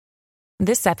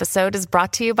This episode is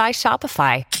brought to you by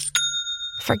Shopify.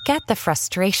 Forget the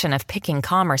frustration of picking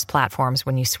commerce platforms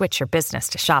when you switch your business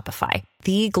to Shopify,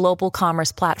 the global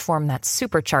commerce platform that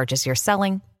supercharges your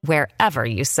selling wherever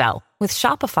you sell. With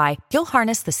Shopify, you'll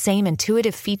harness the same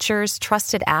intuitive features,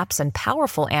 trusted apps, and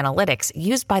powerful analytics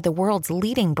used by the world's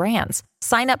leading brands.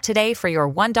 Sign up today for your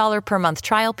 $1 per month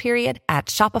trial period at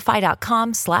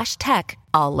shopify.com/tech,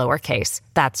 all lowercase.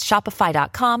 That's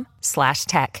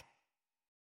shopify.com/tech.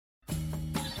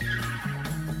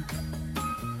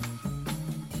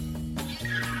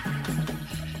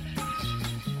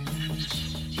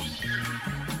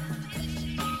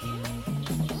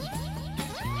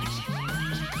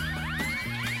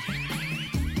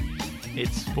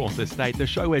 It's Fourth Estate, the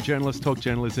show where journalists talk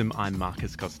journalism. I'm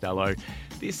Marcus Costello.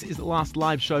 This is the last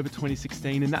live show for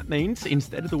 2016, and that means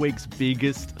instead of the week's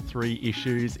biggest 3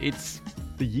 issues, it's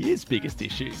the year's biggest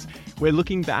issues. We're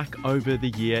looking back over the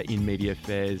year in media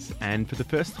affairs, and for the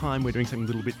first time, we're doing something a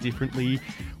little bit differently.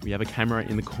 We have a camera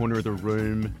in the corner of the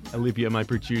room. Olivia, my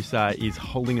producer, is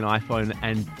holding an iPhone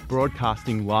and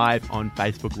broadcasting live on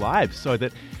Facebook Live so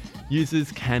that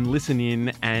users can listen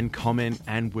in and comment,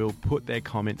 and we'll put their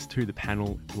comments to the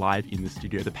panel live in the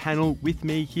studio. The panel with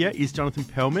me here is Jonathan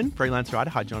Pearlman, freelance writer.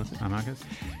 Hi, Jonathan. Hi, Marcus.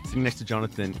 Sitting next to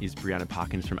Jonathan is Brianna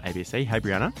Parkins from ABC. Hey,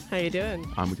 Brianna. How you doing?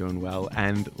 I'm doing well.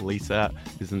 And Lisa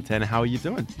Bizantena, how are you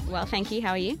doing? Well, thank you.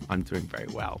 How are you? I'm doing very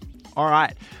well. All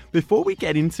right. Before we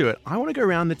get into it, I want to go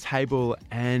around the table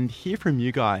and hear from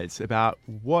you guys about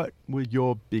what were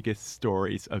your biggest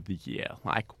stories of the year.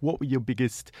 Like, what were your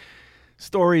biggest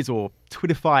stories or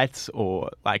Twitter fights or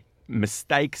like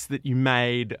mistakes that you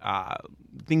made,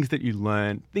 things that you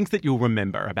learned, things that you'll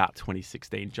remember about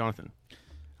 2016. Jonathan?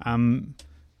 I mean,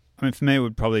 for me, it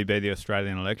would probably be the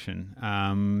Australian election.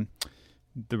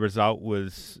 The result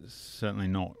was certainly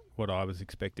not what I was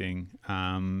expecting.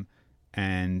 I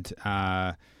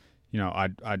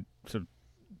sort of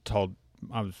told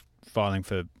I was filing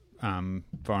for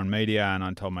foreign media, and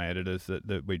I told my editors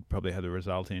that we'd probably have the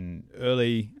result in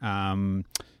early,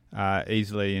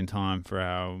 easily in time for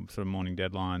our sort of morning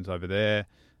deadlines over there,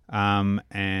 and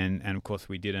of course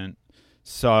we didn't.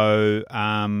 So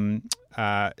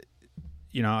I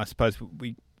suppose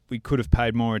we could have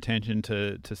paid more attention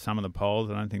to some of the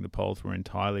polls. I don't think the polls were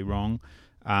entirely wrong,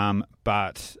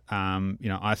 but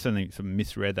I certainly sort of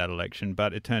misread that election.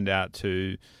 But it turned out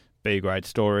to be a great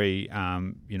story.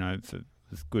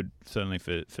 It's good, certainly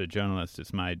for journalists.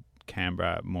 It's made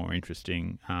Canberra more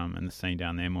interesting and the scene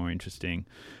down there more interesting.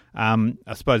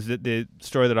 I suppose that the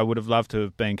story that I would have loved to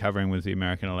have been covering was the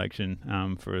American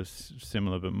election for a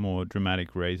similar but more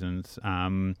dramatic reasons.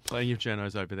 Plenty of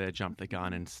journos over there jumped the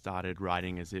gun and started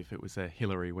writing as if it was a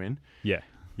Hillary win.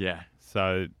 Yeah.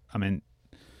 So, I mean,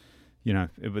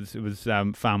 it was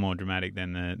far more dramatic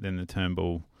than the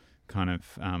Turnbull kind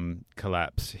of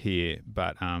collapse here.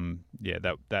 But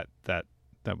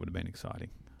that would have been exciting.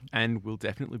 And we'll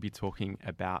definitely be talking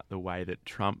about the way that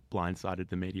Trump blindsided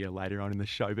the media later on in the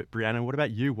show. But Brianna, what about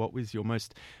you? What was your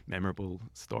most memorable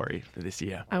story for this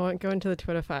year? I won't go into the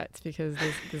Twitter fights because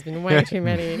there's been way too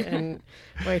many and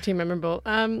way too memorable.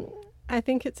 I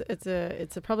think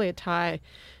it's probably a tie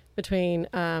between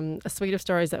a suite of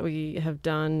stories that we have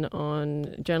done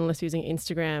on journalists using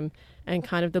Instagram and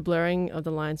kind of the blurring of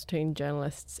the lines between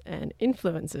journalists and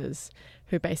influencers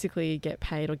who basically get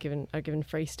paid or given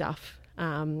free stuff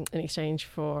in exchange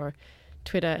for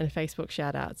Twitter and Facebook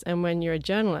shout-outs. And when you're a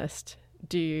journalist,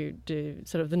 do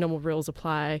sort of the normal rules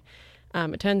apply?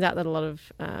 It turns out that a lot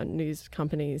of news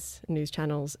companies, news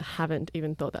channels haven't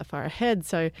even thought that far ahead.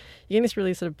 So you're getting this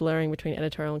really sort of blurring between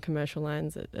editorial and commercial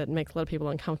lines that makes a lot of people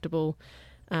uncomfortable.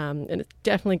 And it's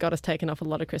definitely got us taken off a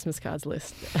lot of Christmas cards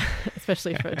list,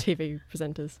 especially for TV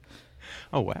presenters.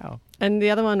 Oh, wow. And the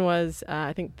other one was,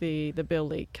 I think, the Bill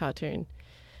Leak cartoon,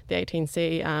 the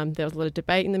 18C. There was a lot of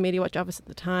debate in the Media Watch office at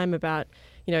the time about,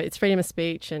 it's freedom of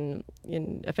speech and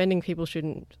offending people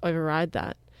shouldn't override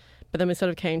that. But then we sort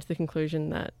of came to the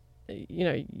conclusion that,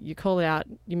 you call it out,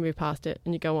 you move past it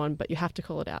and you go on, but you have to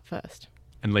call it out first.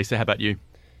 And Lisa, how about you?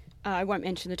 I won't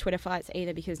mention the Twitter fights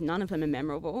either because none of them are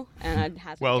memorable. And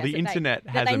well, the internet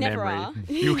has a memory.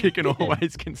 You can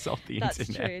always consult the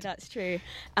internet. That's true.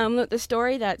 Look, the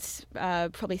story that's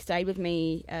probably stayed with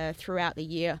me throughout the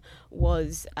year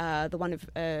was the one of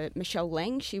Michelle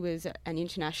Leng. She was an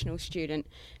international student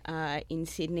in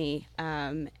Sydney,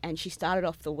 and she started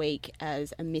off the week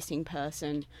as a missing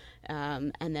person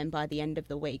And then by the end of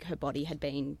the week, her body had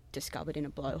been discovered in a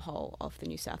blowhole off the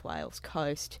New South Wales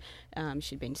coast.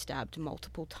 She'd been stabbed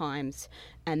multiple times.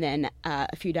 And then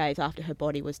a few days after her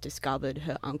body was discovered,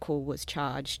 her uncle was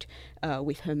charged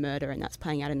with her murder, and that's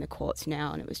playing out in the courts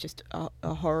now. And it was just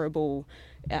a horrible,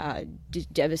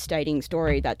 devastating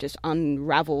story that just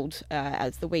unravelled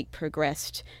as the week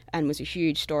progressed, and was a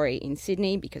huge story in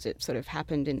Sydney because it sort of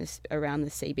happened around the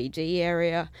CBD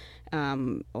area.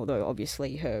 Although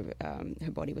obviously her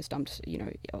body was dumped,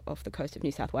 off the coast of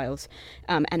New South Wales,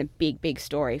 and a big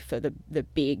story for the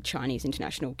big Chinese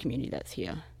international community that's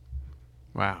here.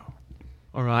 Wow.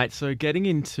 All right, so getting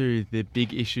into the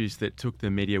big issues that took the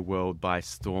media world by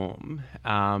storm,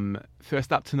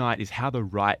 first up tonight is how the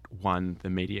right won the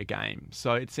media game.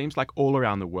 So it seems like all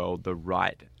around the world, the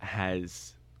right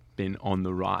has been on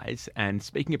the rise. And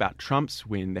speaking about Trump's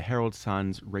win, the Herald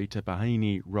Sun's Rita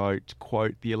Bahini wrote,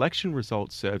 quote, "The election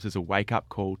result serves as a wake-up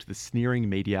call to the sneering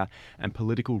media and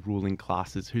political ruling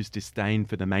classes whose disdain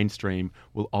for the mainstream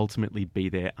will ultimately be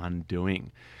their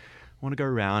undoing." I want to go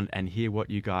around and hear what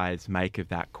you guys make of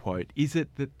that quote. Is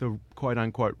it that the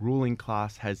quote-unquote ruling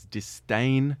class has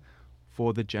disdain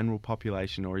for the general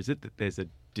population, or is it that there's a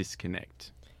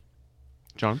disconnect?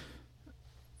 John?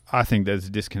 I think there's a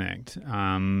disconnect.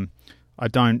 I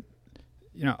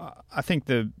think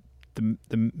the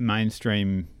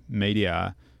mainstream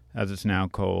media, as it's now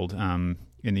called, in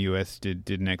the US did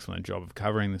an excellent job of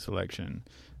covering this election.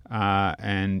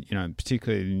 And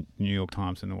particularly the New York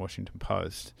Times and the Washington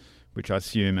Post, which I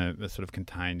assume are sort of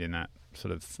contained in that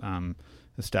sort of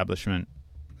establishment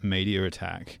media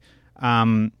attack.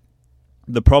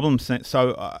 The problem,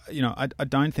 I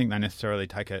don't think they necessarily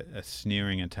take a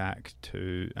sneering attack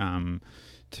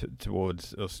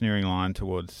towards or sneering line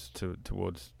towards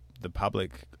the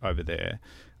public over there.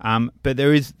 But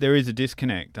there is a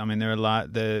disconnect. I mean, there are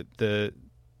the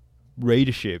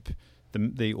readership,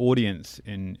 the audience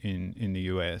in the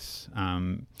US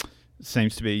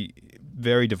seems to be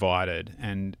very divided,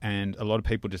 and a lot of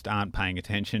people just aren't paying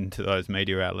attention to those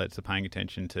media outlets. They're paying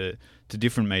attention to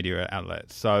different media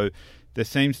outlets. So there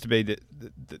seems to be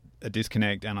a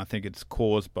disconnect, and I think it's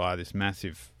caused by this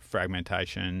massive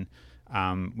fragmentation,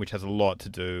 which has a lot to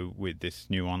do with this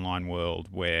new online world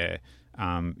where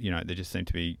there just seem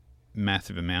to be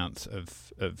massive amounts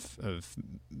of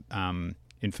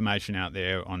information out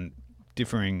there on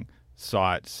differing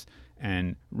sites,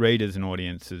 and readers and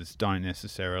audiences don't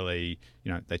necessarily,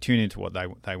 they tune into what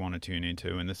they want to tune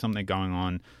into, and there's something going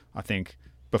on, I think,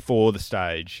 before the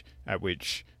stage at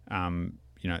which the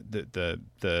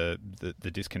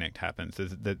disconnect happens.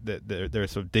 There are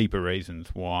sort of deeper reasons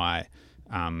why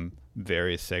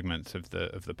various segments of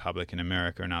the public in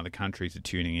America and other countries are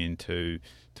tuning in to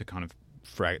kind of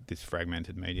this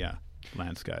fragmented media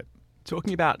landscape.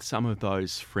 Talking about some of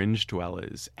those fringe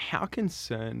dwellers, how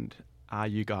concerned are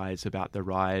you guys about the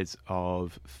rise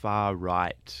of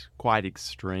far-right, quite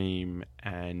extreme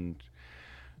and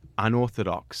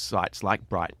unorthodox sites like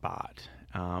Breitbart?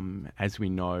 As we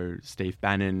know, Steve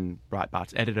Bannon,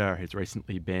 Breitbart's editor, has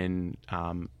recently been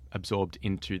absorbed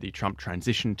into the Trump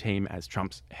transition team as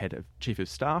Trump's chief of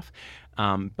staff.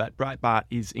 But Breitbart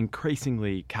is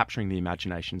increasingly capturing the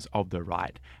imaginations of the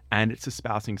right, and it's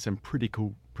espousing some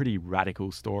pretty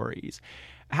radical stories.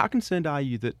 How concerned are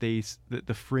you that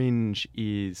the fringe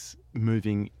is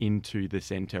moving into the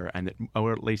centre, and that,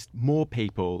 or at least more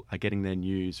people are getting their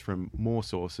news from more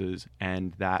sources,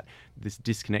 and that this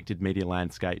disconnected media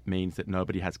landscape means that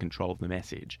nobody has control of the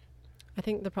message? I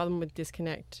think the problem with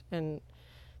disconnect and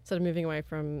sort of moving away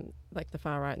from like the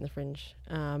far right and the fringe,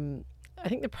 I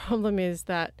think the problem is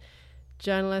that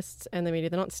journalists and the media,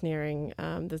 they're not sneering.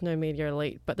 There's no media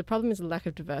elite, but the problem is the lack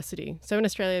of diversity. So in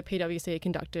Australia, PwC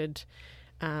conducted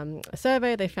a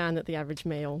survey. They found that the average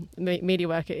male media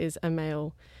worker is a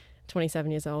male, 27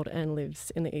 years old, and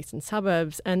lives in the eastern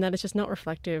suburbs, and that is just not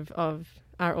reflective of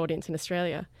our audience in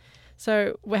Australia.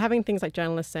 So we're having things like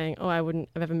journalists saying, "Oh, I wouldn't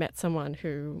have ever met someone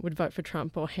who would vote for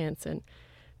Trump or Hanson."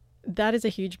 That is a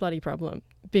huge bloody problem,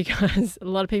 because a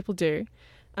lot of people do.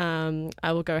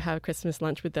 I will go have Christmas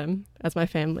lunch with them as my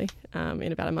family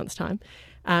in about a month's time.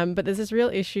 But there's this real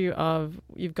issue of,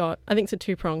 I think it's a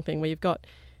two-pronged thing, where you've got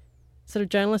sort of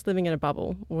journalists living in a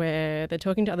bubble where they're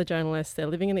talking to other journalists, they're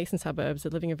living in the eastern suburbs,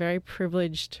 they're living a very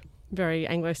privileged, very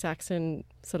Anglo-Saxon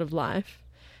sort of life.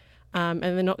 And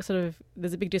they're not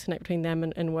there's a big disconnect between them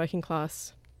and working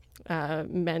class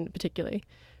men particularly,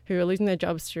 who are losing their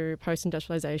jobs through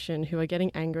post-industrialisation, who are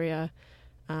getting angrier,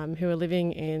 who are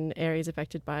living in areas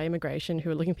affected by immigration, who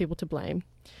are looking for people to blame.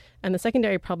 And the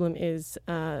secondary problem is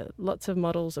lots of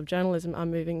models of journalism are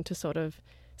moving to sort of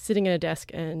sitting at a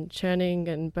desk and churning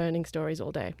and burning stories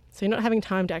all day. So you're not having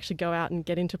time to actually go out and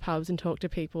get into pubs and talk to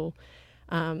people,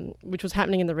 which was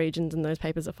happening in the regions, and those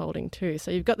papers are folding too. So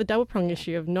you've got the double-pronged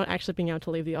issue of not actually being able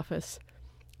to leave the office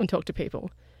and talk to people.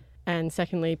 And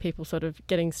secondly, people sort of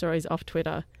getting stories off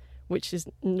Twitter, which is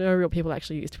no real people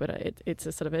actually use Twitter. It's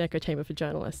a sort of an echo chamber for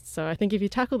journalists. So I think if you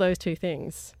tackle those two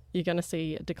things, you're going to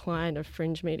see a decline of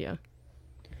fringe media.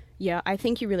 Yeah, I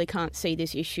think you really can't see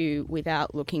this issue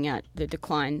without looking at the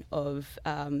decline of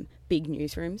big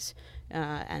newsrooms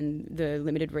and the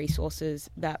limited resources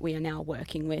that we are now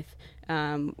working with.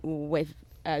 As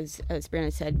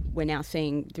Brianna said, we're now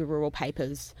seeing the rural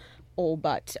papers all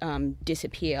but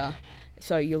disappear.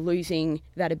 So you're losing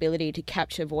that ability to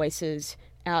capture voices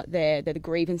out there, the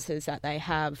grievances that they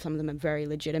have. Some of them are very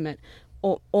legitimate.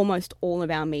 Almost all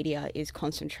of our media is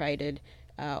concentrated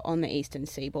on the eastern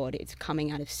seaboard. It's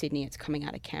coming out of Sydney, it's coming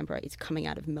out of Canberra, it's coming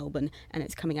out of Melbourne, and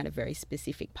it's coming out of very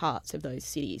specific parts of those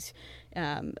cities.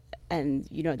 And,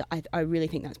 you know, I really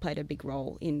think that's played a big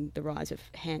role in the rise of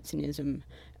Hansonism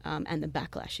and the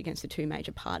backlash against the two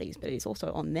major parties. But it's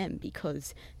also on them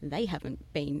because they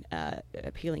haven't been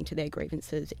appealing to their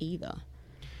grievances either.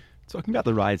 Talking about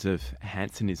the rise of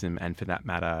Hansonism and, for that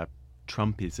matter,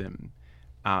 Trumpism,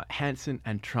 Hanson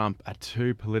and Trump are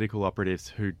two political operatives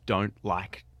who don't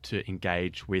like to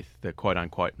engage with the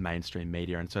quote-unquote mainstream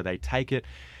media, and so they take it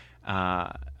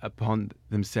upon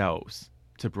themselves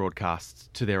to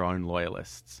broadcast to their own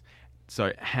loyalists.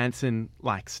 So Hanson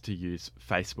likes to use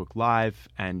Facebook Live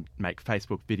and make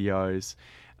Facebook videos.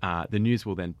 The news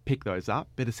will then pick those up,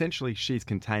 but essentially she's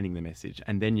containing the message.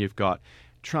 And then you've got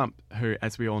Trump, who,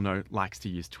 as we all know, likes to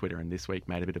use Twitter, and this week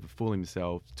made a bit of a fool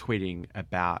himself, tweeting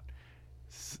about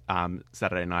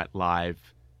Saturday Night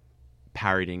Live,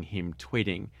 parodying him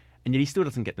tweeting, and yet he still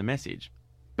doesn't get the message.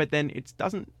 But then it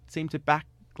doesn't seem to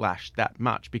backlash that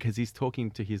much because he's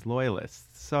talking to his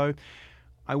loyalists. So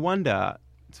I wonder,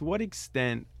 to what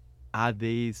extent are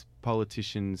these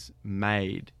politicians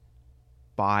made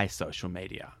by social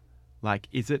media? Like,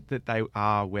 is it that they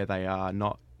are where they are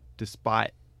not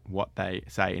despite what they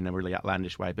say in a really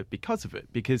outlandish way, but because of it?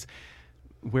 Because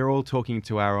we're all talking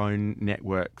to our own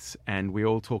networks and we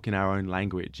all talk in our own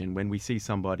language. And when we see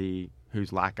somebody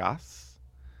who's like us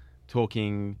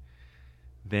talking,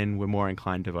 then we're more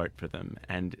inclined to vote for them.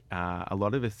 And a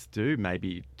lot of us do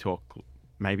maybe talk.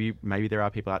 Maybe there are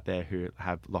people out there who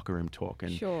have locker room talk.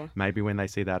 And Sure. Maybe when they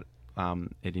see that,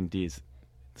 it endears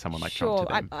someone like Sure. Trump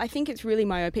to them. I think it's really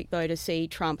myopic, though, to see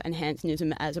Trump and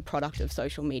Hansonism as a product of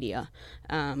social media.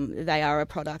 They are a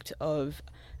product of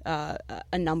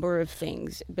a number of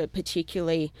things, but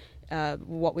particularly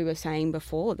what we were saying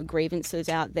before, the grievances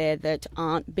out there that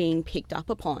aren't being picked up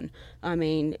upon. I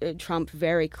mean, Trump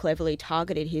very cleverly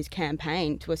targeted his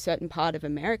campaign to a certain part of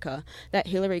America that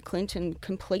Hillary Clinton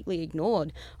completely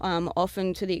ignored,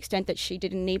 often to the extent that she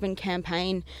didn't even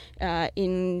campaign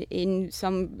in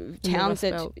some towns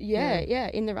that,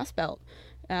 in the Rust Belt.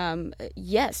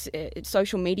 Yes,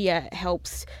 social media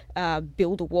helps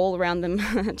build a wall around them,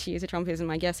 to use a Trumpism,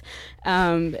 I guess,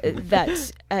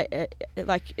 that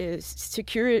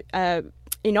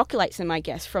inoculates them, I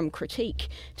guess, from critique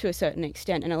to a certain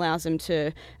extent and allows them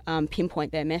to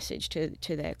pinpoint their message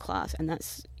to their class. And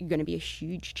that's going to be a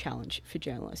huge challenge for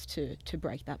journalists to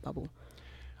break that bubble.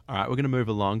 All right, we're going to move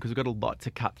along because we've got a lot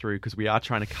to cut through because we are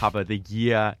trying to cover the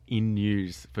year in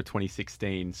news for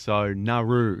 2016. So,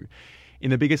 Nauru. In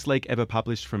the biggest leak ever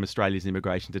published from Australia's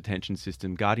immigration detention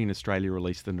system, Guardian Australia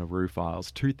released the Nauru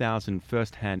Files, 2,000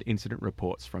 first-hand incident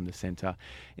reports from the centre.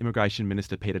 Immigration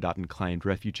Minister Peter Dutton claimed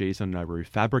refugees on Nauru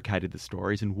fabricated the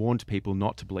stories and warned people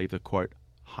not to believe the, quote,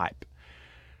 hype.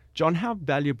 John, how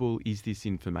valuable is this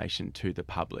information to the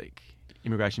public?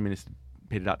 Immigration Minister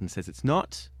Peter Dutton says it's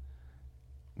not.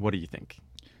 What do you think?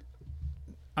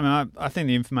 I mean, I think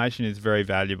the information is very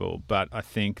valuable, but I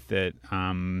think that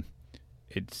I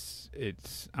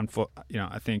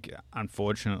think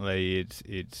unfortunately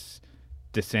it's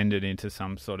descended into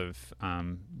some sort of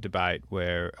debate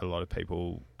where a lot of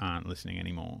people aren't listening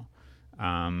anymore.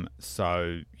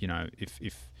 So you know,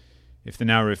 if the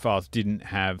Nauru Files didn't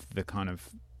have the kind of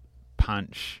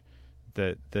punch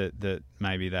that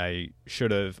maybe they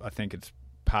should have, I think it's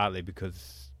partly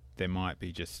because there might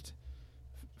be just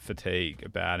fatigue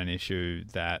about an issue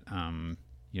that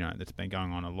that's been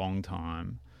going on a long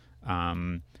time.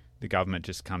 The government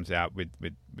just comes out with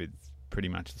pretty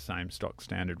much the same stock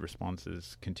standard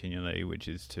responses continually, which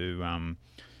is to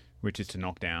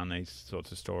knock down these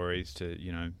sorts of stories, to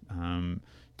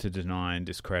deny and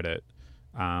discredit,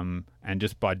 and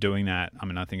just by doing that, I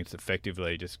mean, I think it's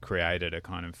effectively just created a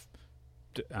kind of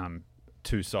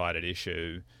two-sided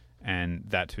issue, and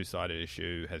that two-sided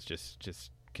issue has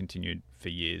just continued for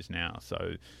years now.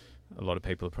 So a lot of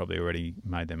people have probably already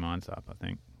made their minds up, I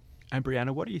think. And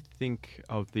Brianna, what do you think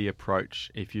of the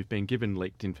approach if you've been given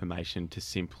leaked information to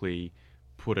simply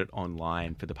put it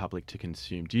online for the public to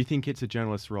consume? Do you think it's a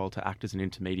journalist's role to act as an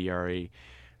intermediary,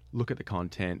 look at the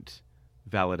content,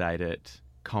 validate it,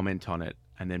 comment on it,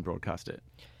 and then broadcast it?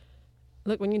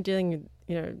 Look, when you're dealing with,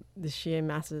 the sheer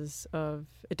masses of,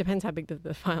 it depends how big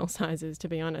the file size is, to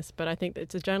be honest, but I think that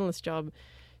it's a journalist's job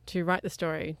to write the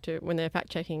story, to when they're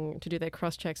fact-checking, to do their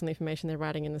cross-checks on the information they're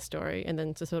writing in the story, and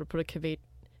then to sort of put a caveat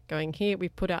going, here,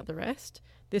 we've put out the rest.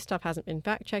 This stuff hasn't been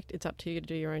fact-checked. It's up to you to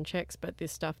do your own checks, but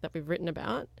this stuff that we've written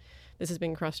about, this has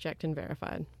been cross-checked and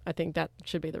verified. I think that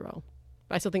should be the role.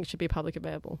 But I still think it should be public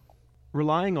available.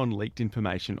 Relying on leaked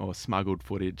information or smuggled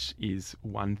footage is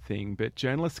one thing, but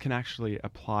journalists can actually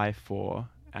apply for,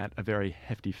 at a very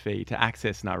hefty fee, to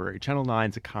access Nauru. Channel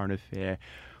 9's A Current Affair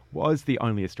was the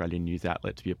only Australian news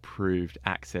outlet to be approved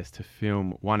access to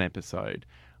film one episode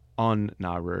on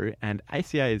Nauru, and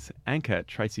ACA's anchor,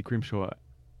 Tracy Grimshaw,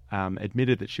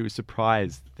 admitted that she was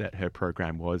surprised that her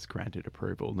program was granted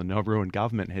approval. The Nauruan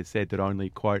government has said that only,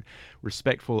 quote,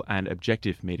 respectful and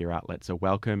objective media outlets are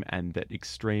welcome, and that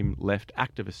extreme left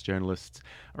activist journalists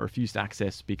are refused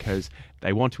access because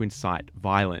they want to incite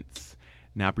violence.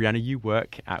 Now, Brianna, you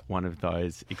work at one of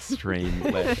those extreme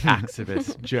left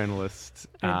activist journalist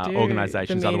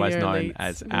organisations, otherwise known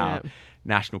as our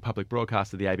national public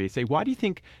broadcaster, the ABC. Why do you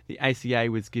think the ACA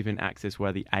was given access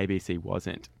where the ABC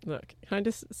wasn't? Look, can I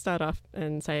just start off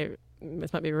and say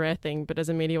this might be a rare thing, but as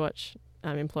a Media Watch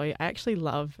employee, I actually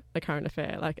love A Current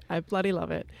Affair. Like, I bloody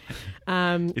love it.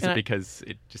 Is it because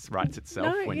it just writes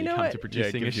itself when you come to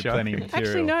producing a show?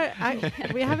 Actually, no.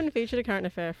 We haven't featured A Current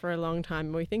Affair for a long time,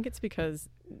 and we think it's because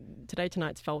Today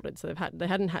Tonight's folded, so they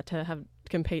hadn't had to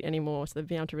compete anymore, so they've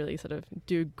been able to really sort of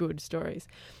do good stories.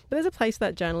 But there's a place for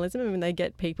that journalism. I mean, they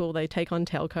get people, they take on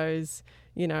telcos,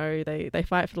 they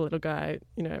fight for the little guy.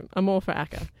 I'm all for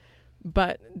ACCA.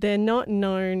 But they're not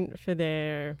known for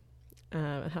their,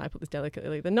 how I put this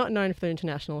delicately, they're not known for their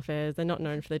international affairs, they're not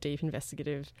known for their deep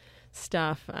investigative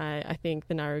stuff. I think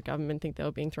the Nauru government think they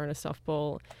were being thrown a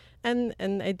softball, and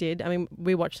they did. I mean,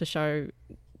 we watched the show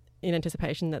in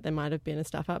anticipation that there might have been a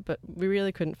stuff up, but we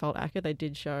really couldn't fault ACCA. They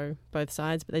did show both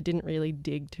sides, but they didn't really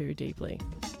dig too deeply.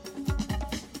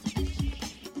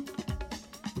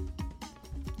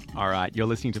 All right, you're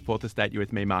listening to Fourth Estate. You're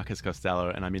with me, Marcus Costello,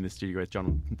 and I'm in the studio with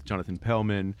Jonathan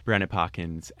Perlman, Brianna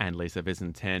Parkins, and Lisa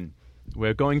Visintin.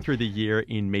 We're going through the year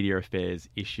in media affairs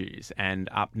issues, and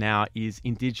up now is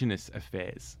Indigenous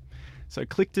affairs. So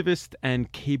clicktivist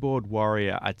and keyboard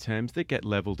warrior are terms that get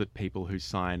levelled at people who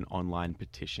sign online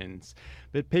petitions.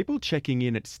 But people checking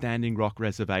in at Standing Rock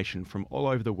Reservation from all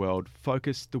over the world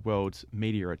focus the world's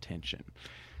media attention.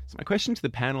 So my question to the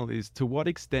panel is, to what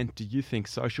extent do you think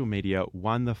social media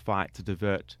won the fight to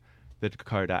divert the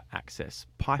Dakota Access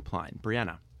Pipeline?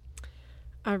 Brianna?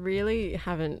 I really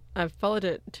haven't. I've followed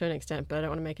it to an extent, but I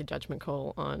don't want to make a judgment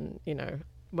call on,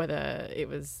 whether it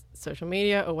was social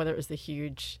media or whether it was the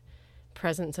huge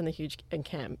presence and the huge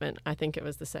encampment. I think it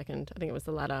was the second. I think it was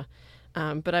the latter.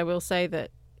 But I will say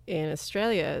that in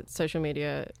Australia, social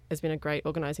media has been a great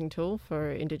organising tool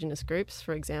for Indigenous groups.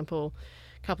 For example,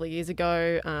 a couple of years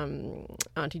ago,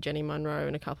 Auntie Jenny Munro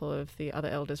and a couple of the other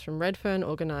elders from Redfern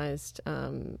organised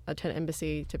a tent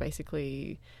embassy to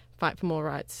basically fight for more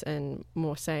rights and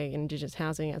more say in Indigenous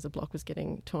housing as the block was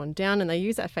getting torn down. And they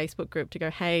used that Facebook group to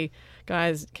go, hey,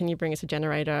 guys, can you bring us a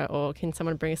generator, or can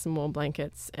someone bring us some more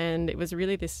blankets? And it was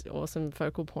really this awesome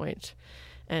focal point.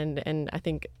 And I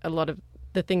think a lot of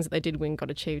the things that they did win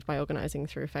got achieved by organising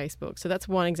through Facebook. So that's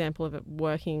one example of it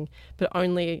working, but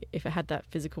only if it had that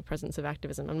physical presence of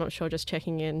activism. I'm not sure just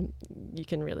checking in, you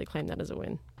can really claim that as a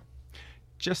win.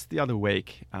 Just the other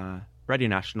week, Radio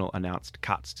National announced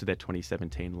cuts to their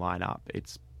 2017 lineup.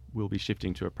 It will be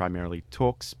shifting to a primarily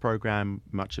talks program.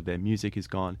 Much of their music is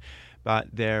gone, but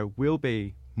there will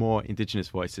be more Indigenous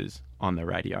voices on the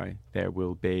radio. There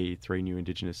will be 3 new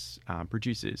Indigenous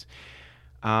producers.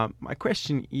 My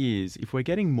question is, if we're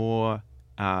getting more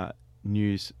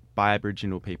news by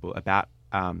Aboriginal people about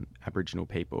Aboriginal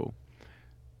people,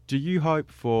 do you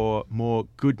hope for more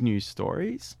good news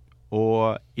stories,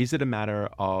 or is it a matter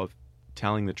of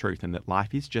telling the truth and that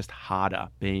life is just harder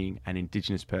being an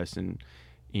Indigenous person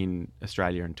in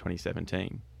Australia in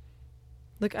 2017?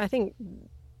 Look, I think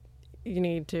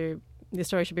the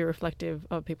story should be reflective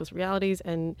of people's realities.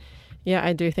 And yeah,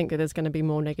 I do think that there's going to be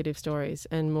more negative stories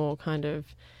and more kind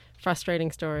of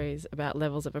frustrating stories about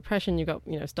levels of oppression. You've got,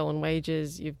 stolen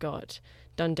wages, you've got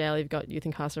Dundale, you've got youth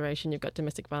incarceration, you've got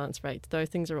domestic violence rates. Those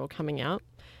things are all coming out.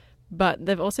 But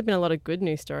there've also been a lot of good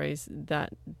news stories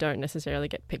that don't necessarily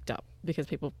get picked up because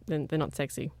they're not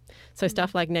sexy. So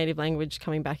stuff like native language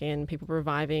coming back in, people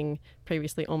reviving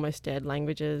previously almost dead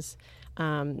languages.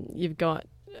 You've got,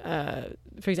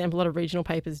 for example, a lot of regional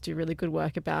papers do really good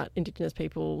work about Indigenous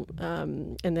people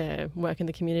and their work in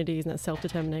the communities and their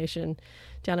self-determination.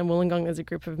 Down in Wollongong, there's a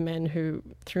group of men who,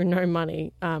 through no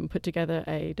money, put together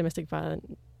a domestic violence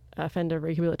offender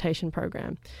rehabilitation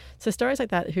program. So stories like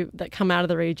that that come out of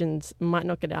the regions might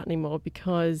not get out anymore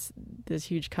because there's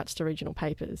huge cuts to regional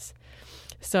papers.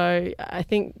 So I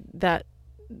think that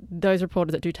those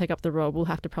reporters that do take up the role will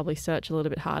have to probably search a little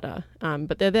bit harder.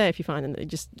 But they're there if you find them.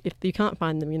 If you can't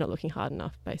find them, you're not looking hard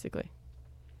enough, basically.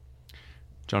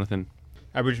 Jonathan?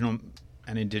 Aboriginal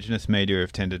and Indigenous media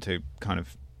have tended to kind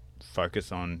of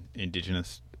focus on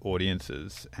Indigenous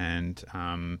audiences, and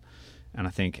I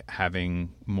think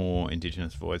having more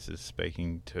Indigenous voices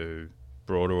speaking to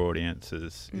broader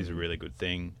audiences is a really good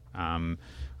thing. I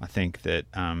think that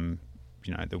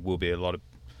there will be a lot of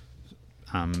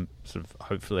sort of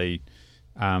hopefully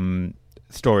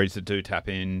stories that do tap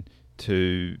in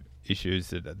to issues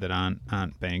that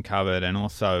aren't being covered, and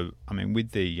also, I mean,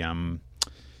 with the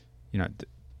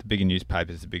the bigger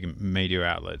newspapers, the bigger media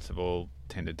outlets have all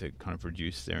tended to kind of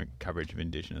reduce their coverage of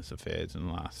Indigenous affairs in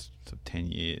the last sort of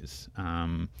 10 years.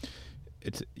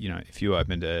 It's if you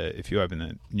opened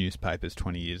the newspapers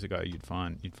 20 years ago, you'd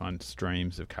find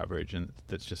streams of coverage, and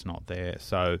that's just not there.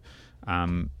 So I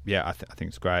think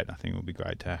it's great. I think it will be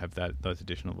great to have those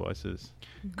additional voices.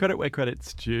 Credit where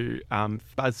credit's due.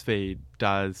 BuzzFeed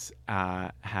does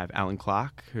have Alan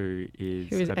Clark, who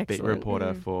is a beat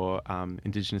reporter for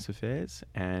Indigenous affairs,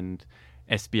 and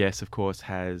SBS, of course,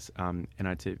 has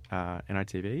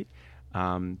NITV.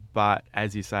 But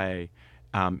as you say,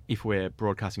 if we're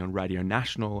broadcasting on Radio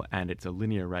National and it's a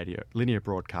linear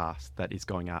broadcast that is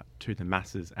going out to the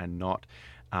masses and not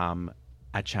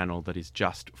a channel that is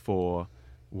just for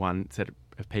one set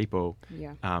of people,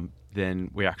 then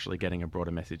we're actually getting a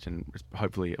broader message and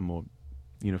hopefully a more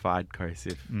unified,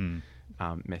 cohesive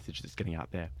message that's getting out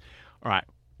there. All right,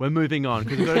 we're moving on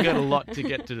because we've got a lot to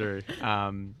get to do.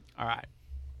 All right.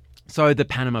 So the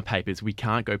Panama Papers, we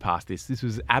can't go past this. This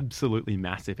was absolutely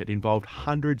massive. It involved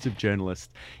hundreds of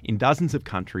journalists in dozens of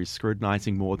countries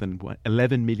scrutinising more than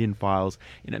 11 million files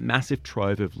in a massive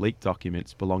trove of leaked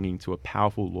documents belonging to a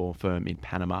powerful law firm in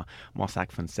Panama,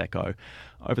 Mossack Fonseca.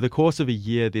 Over the course of a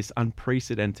year, this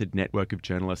unprecedented network of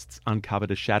journalists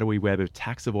uncovered a shadowy web of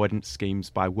tax avoidance schemes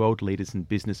by world leaders and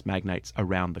business magnates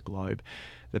around the globe.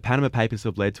 The Panama Papers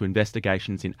have led to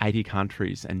investigations in 80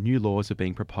 countries, and new laws are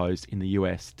being proposed in the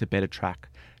US to better track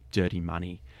dirty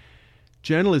money.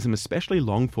 Journalism, especially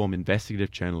long-form investigative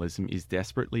journalism, is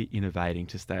desperately innovating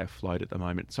to stay afloat at the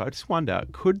moment. So I just wonder,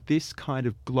 could this kind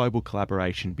of global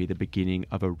collaboration be the beginning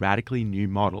of a radically new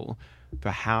model for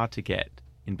how to get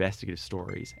investigative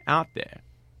stories out there?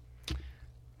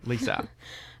 Lisa?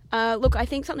 Look, I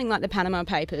think something like the Panama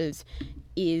Papers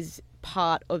is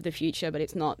part of the future, but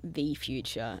it's not the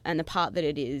future. And the part that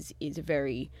it is a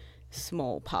very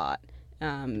small part.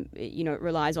 It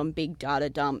relies on big data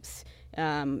dumps.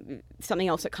 Something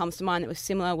else that comes to mind that was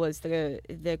similar was the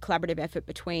collaborative effort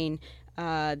between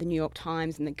the New York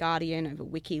Times and the Guardian over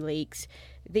WikiLeaks.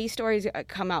 These stories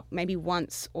come up maybe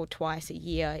once or twice a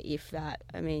year, if that.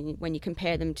 I mean, when you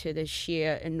compare them to the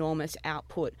sheer enormous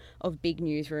output of big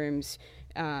newsrooms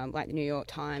like the New York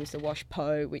Times, the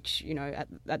WashPo, which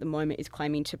at the moment is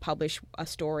claiming to publish a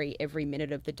story every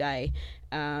minute of the day.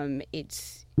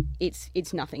 It's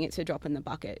nothing. It's a drop in the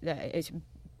bucket. It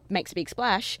makes a big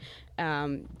splash,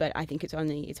 but I think it's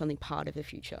only part of the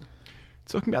future.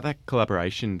 Talking about that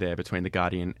collaboration there between The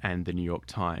Guardian and The New York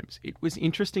Times, it was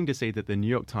interesting to see that The New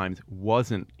York Times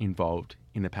wasn't involved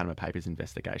in the Panama Papers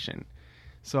investigation.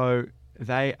 So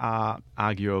they are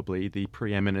arguably the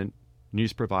preeminent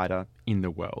news provider in the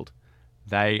world.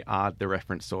 They are the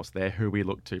reference source. They're who we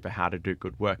look to for how to do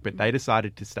good work. But they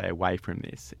decided to stay away from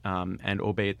this. And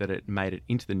albeit that it made it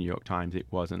into The New York Times, it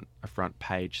wasn't a front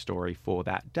page story for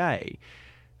that day.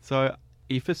 So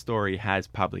if a story has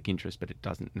public interest, but it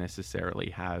doesn't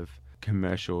necessarily have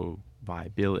commercial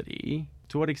viability,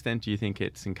 to what extent do you think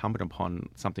it's incumbent upon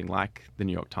something like The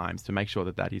New York Times to make sure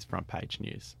that that is front page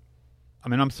news? I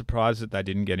mean, I'm surprised that they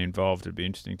didn't get involved. It'd be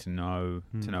interesting to know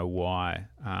why.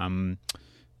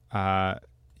 I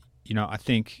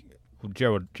think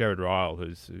Gerard Ryle,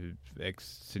 who's an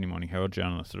ex-Sydney Morning Herald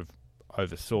journalist, sort of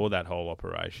oversaw that whole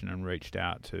operation and reached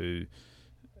out to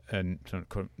a sort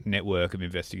of network of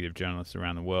investigative journalists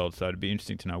around the world. So it'd be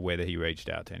interesting to know whether he reached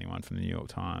out to anyone from the New York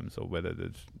Times or whether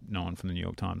there's no one from the New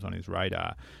York Times on his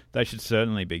radar. They should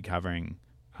certainly be covering,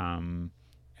 and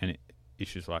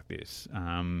issues like this.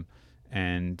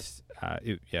 It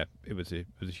was a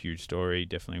huge story,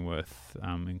 definitely worth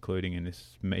including in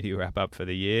this media wrap up for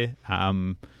the year. I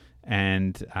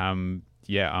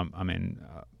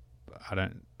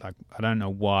don't know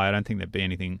why. I don't think there'd be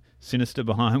anything sinister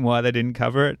behind why they didn't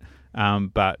cover it.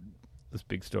 But this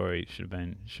big story should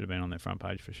have been on their front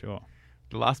page for sure.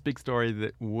 The last big story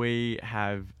that we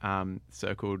have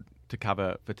circled to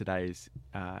cover for today's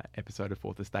episode of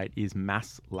Fourth Estate is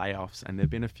mass layoffs, and there have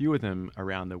been a few of them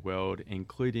around the world,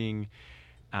 including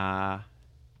at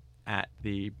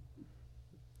the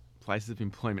places of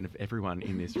employment of everyone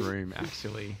in this room,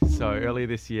 actually. So earlier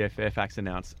this year, Fairfax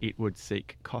announced it would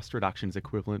seek cost reductions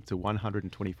equivalent to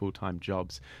 120 full-time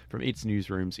jobs from its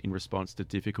newsrooms in response to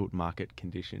difficult market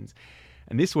conditions.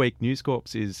 And this week, News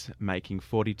Corp is making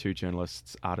 42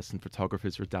 journalists, artists and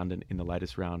photographers redundant in the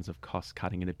latest rounds of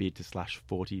cost-cutting in a bid to slash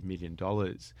 $40 million.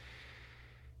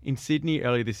 In Sydney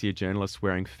earlier this year, journalists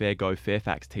wearing Fair Go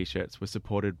Fairfax t-shirts were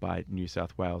supported by New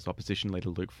South Wales opposition leader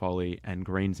Luke Foley and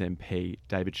Greens MP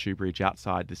David Shoebridge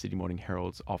outside the Sydney Morning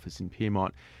Herald's office in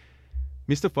Pyrmont.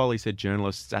 Mr. Foley said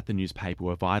journalists at the newspaper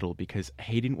were vital because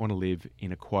he didn't want to live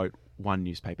in a, quote, one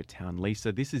newspaper town.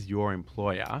 Lisa, this is your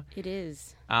employer. It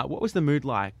is. What was the mood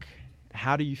like?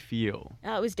 How do you feel?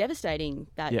 It was devastating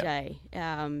that day.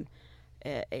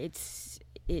 It's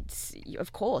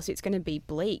of course it's going to be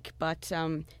bleak, but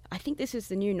I think this is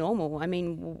the new normal. I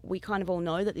mean, we kind of all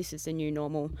know that this is the new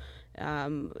normal.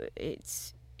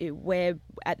 We're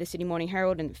at the Sydney Morning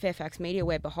Herald and Fairfax Media,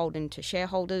 we're beholden to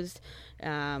shareholders,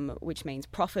 which means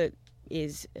profit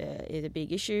is a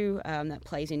big issue that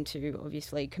plays into,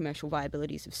 obviously, commercial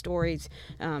viabilities of stories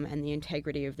and the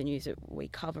integrity of the news that we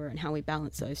cover and how we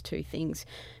balance those two things.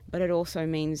 But it also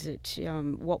means that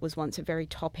what was once a very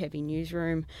top-heavy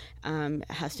newsroom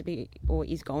has to be, or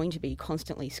is going to be,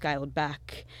 constantly scaled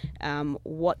back.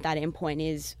 What that endpoint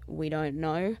is, we don't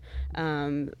know.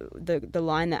 The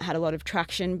line that had a lot of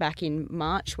traction back in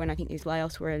March, when I think these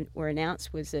layoffs were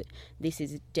announced, was that this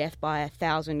is death by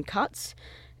 1,000 cuts.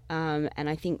 And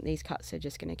I think these cuts are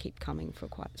just going to keep coming for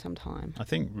quite some time. I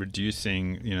think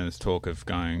reducing, there's talk of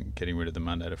getting rid of the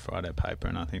Monday to Friday paper,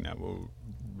 and I think that will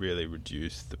really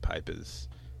reduce the paper's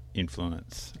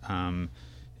influence.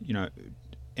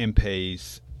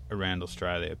 MPs around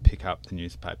Australia pick up the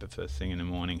newspaper first thing in the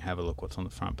morning, have a look what's on the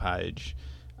front page,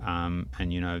 and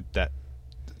that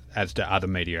adds to other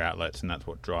media outlets, and that's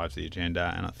what drives the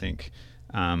agenda. And I think,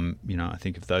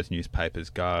 if those newspapers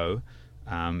go,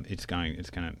 it's going to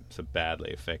sort of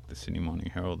badly affect the Sydney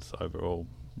Morning Herald's overall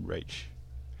reach.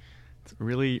 It's a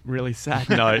really, really sad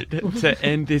note to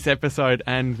end this episode.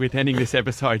 And with ending this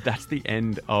episode, that's the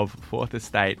end of Fourth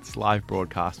Estate's live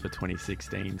broadcast for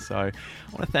 2016. So I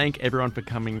want to thank everyone for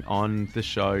coming on the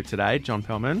show today. John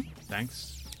Pellman.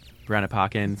 Thanks. Brianna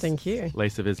Parkins. Thank you.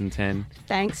 Lisa Visinten.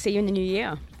 Thanks. See you in the new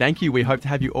year. Thank you. We hope to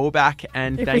have you all back.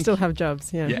 And if we still have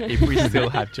jobs, yeah. Yeah, if we still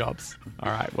have jobs.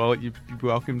 All right. Well, you're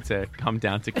welcome to come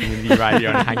down to community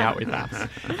radio and hang out with us.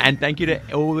 And thank you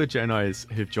to all the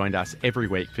journos who've joined us every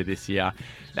week for this year.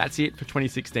 That's it for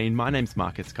 2016. My name's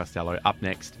Marcus Costello. Up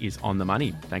next is On the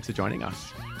Money. Thanks for joining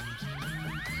us.